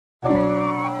If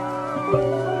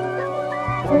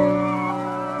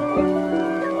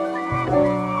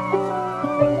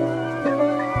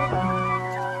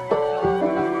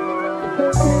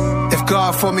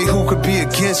God for me, who could be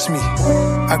against me?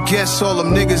 I guess all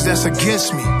them niggas that's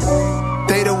against me.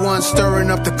 They the ones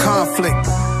stirring up the conflict.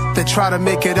 They try to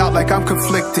make it out like I'm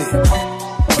conflicted.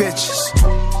 Bitches.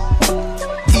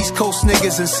 East Coast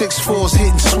niggas and 6'4s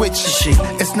hitting switches. Shit.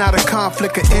 It's not a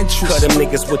conflict of interest. Cut them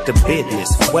niggas with the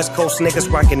business. West Coast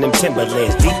niggas rocking them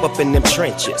Timberlands, deep up in them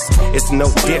trenches. It's no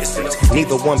difference.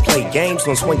 Neither one play games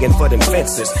when swinging for them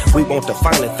fences. We want the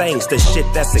finer things, the shit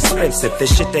that's expensive. The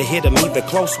shit that hit them either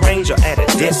close range or at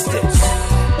a distance.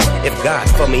 If God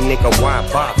for me, nigga, why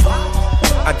bother?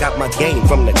 I got my game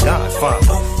from the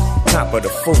Godfather. Top of the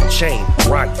food chain,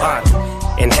 rock bottom.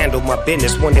 And handle my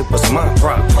business when it was my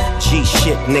problem. G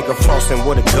shit, nigga, flossing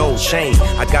with a gold chain.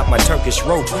 I got my Turkish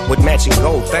rope with matching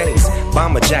gold things.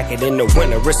 Bomber jacket in the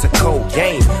winter, it's a cold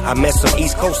game. I met some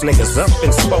East Coast niggas up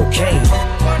in Spokane.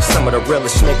 Some of the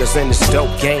realest niggas in this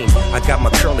dope game. I got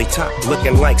my curly top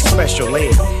looking like special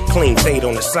ed. Clean fade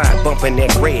on the side, bumping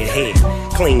that red head.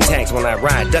 Clean tags when I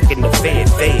ride, ducking the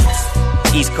feds.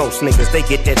 East Coast niggas, they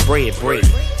get that bread.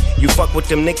 You fuck with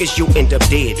them niggas, you end up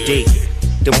dead.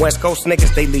 Them West Coast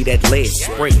niggas, they leave that lead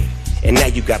spread. And now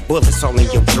you got bullets all in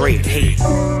your dread head.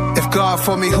 If God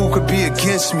for me, who could be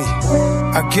against me?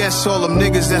 I guess all them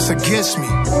niggas that's against me.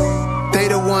 They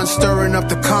the ones stirring up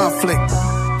the conflict.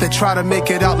 They try to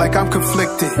make it out like I'm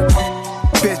conflicted.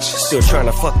 Bitches. Still trying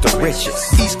to fuck the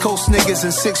richest. East Coast niggas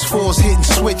and 6'4s hitting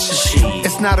switches. Shit.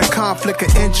 It's not a conflict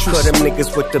of interest. Cut them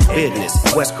niggas with the business.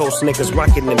 West Coast niggas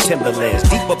rocking them Timberlands,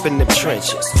 deep up in them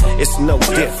trenches. It's no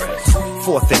difference.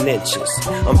 Fourth and inches.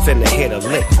 I'm finna hit a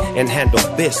lick and handle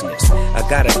business. I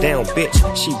got a down bitch,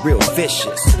 she real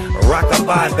vicious.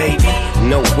 Rock-a-bye, baby,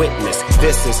 no witness.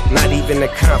 This is not even a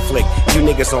conflict. You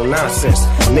niggas on nonsense.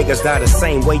 Niggas die the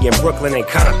same way in Brooklyn and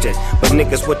Compton. But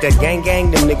niggas with that gang,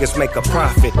 them niggas make a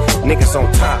profit. Niggas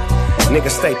on top,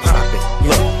 niggas stay poppin'.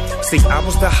 Look. See, I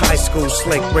was the high school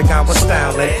slick Rick, I was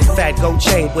styling. Fat gold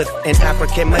chain with an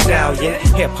African medallion.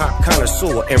 Hip-hop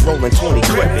connoisseur and rolling 20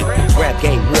 gripping. Rap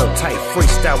game real tight,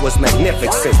 freestyle was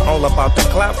magnificent. All about the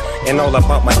clout and all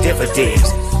about my dividends.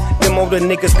 Them older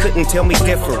niggas couldn't tell me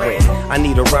different. I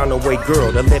need a round-away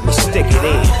girl to let me stick it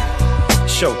in.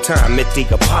 Showtime at the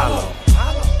Apollo.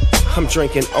 I'm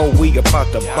drinking OE about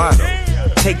the bottle.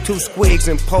 Take 2 squigs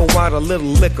and pour out a little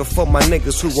liquor for my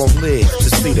niggas who won't live to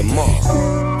see them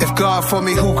all. If God for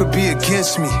me, who could be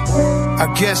against me?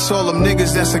 I guess all them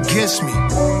niggas that's against me.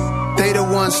 They the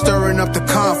ones stirring up the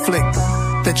conflict.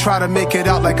 They try to make it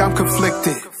out like I'm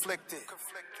conflicted.